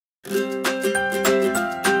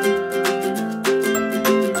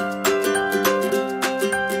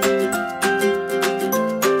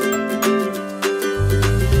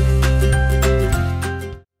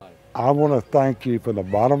thank you from the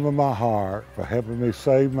bottom of my heart for helping me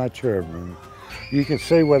save my children. You can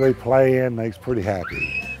see where they play in, they're pretty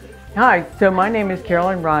happy. Hi, so my name is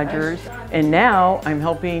Carolyn Rogers, and now I'm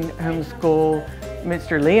helping homeschool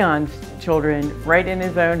Mr. Leon's children right in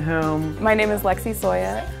his own home. My name is Lexi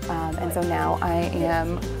Soya, and so now I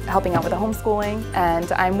am helping out with the homeschooling,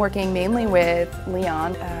 and I'm working mainly with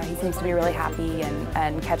Leon. He seems to be really happy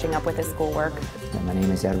and catching up with his schoolwork. My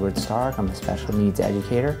name is Edward Stark. I'm a special needs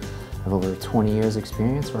educator. I have over 20 years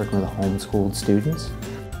experience working with homeschooled students.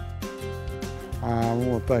 I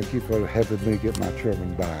want to thank you for helping me get my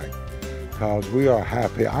children back, because we are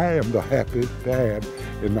happy. I am the happiest dad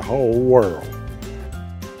in the whole world.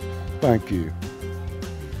 Thank you.